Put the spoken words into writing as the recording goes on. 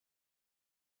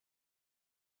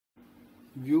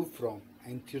View from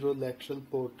anterolateral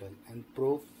portal and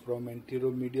probe from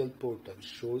anteromedial portal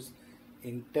shows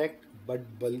intact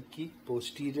but bulky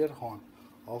posterior horn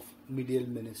of medial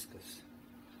meniscus.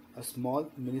 A small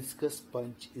meniscus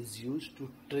punch is used to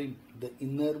trim the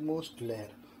innermost layer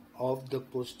of the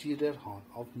posterior horn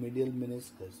of medial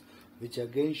meniscus, which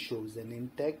again shows an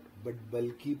intact but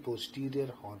bulky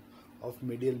posterior horn of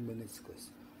medial meniscus.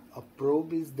 A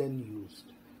probe is then used.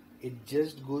 It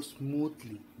just goes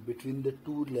smoothly between the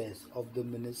two layers of the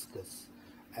meniscus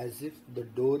as if the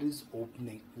door is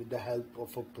opening with the help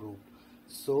of a probe.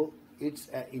 So it's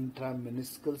an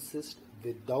intrameniscal cyst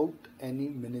without any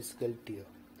meniscal tear.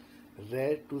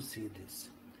 Rare to see this.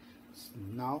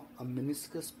 Now a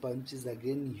meniscus punch is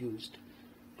again used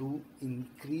to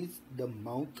increase the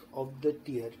mouth of the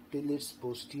tear till its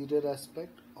posterior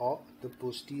aspect or the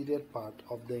posterior part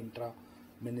of the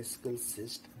intrameniscal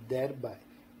cyst, thereby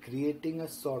creating a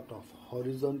sort of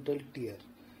horizontal tear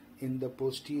in the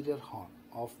posterior horn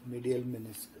of medial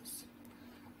meniscus.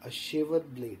 A shaver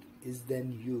blade is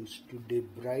then used to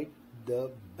debride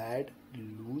the bad,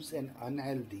 loose and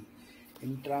unhealthy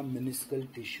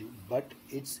intrameniscal tissue, but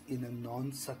it's in a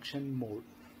non-suction mode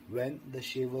when the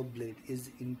shaver blade is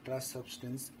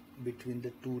intrasubstance between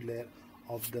the two layers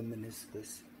of the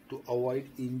meniscus to avoid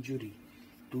injury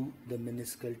to the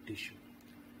meniscal tissue.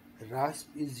 Rasp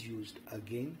is used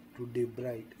again to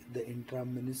debride the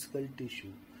intrameniscal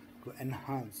tissue to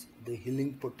enhance the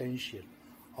healing potential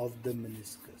of the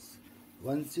meniscus.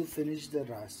 Once you finish the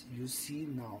rasp, you see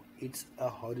now it's a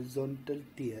horizontal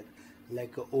tear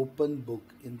like an open book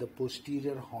in the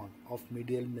posterior horn of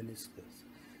medial meniscus.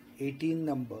 18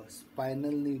 number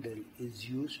spinal needle is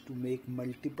used to make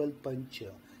multiple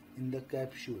puncture in the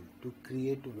capsule to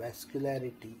create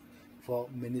vascularity for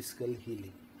meniscal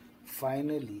healing.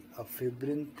 Finally, a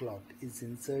fibrin clot is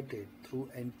inserted through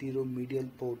anteromedial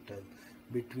portal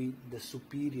between the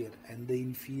superior and the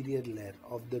inferior layer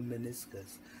of the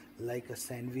meniscus like a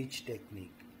sandwich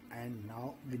technique. And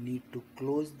now we need to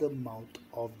close the mouth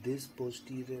of this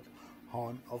posterior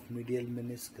horn of medial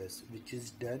meniscus, which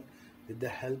is done with the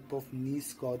help of knee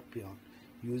scorpion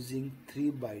using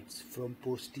 3 bites from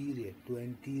posterior to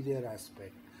anterior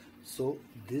aspect. So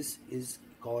this is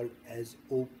called as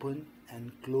open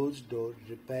and closed door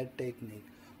repair technique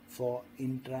for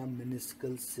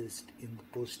intrameniscal cyst in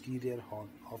the posterior horn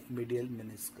of medial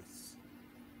meniscus.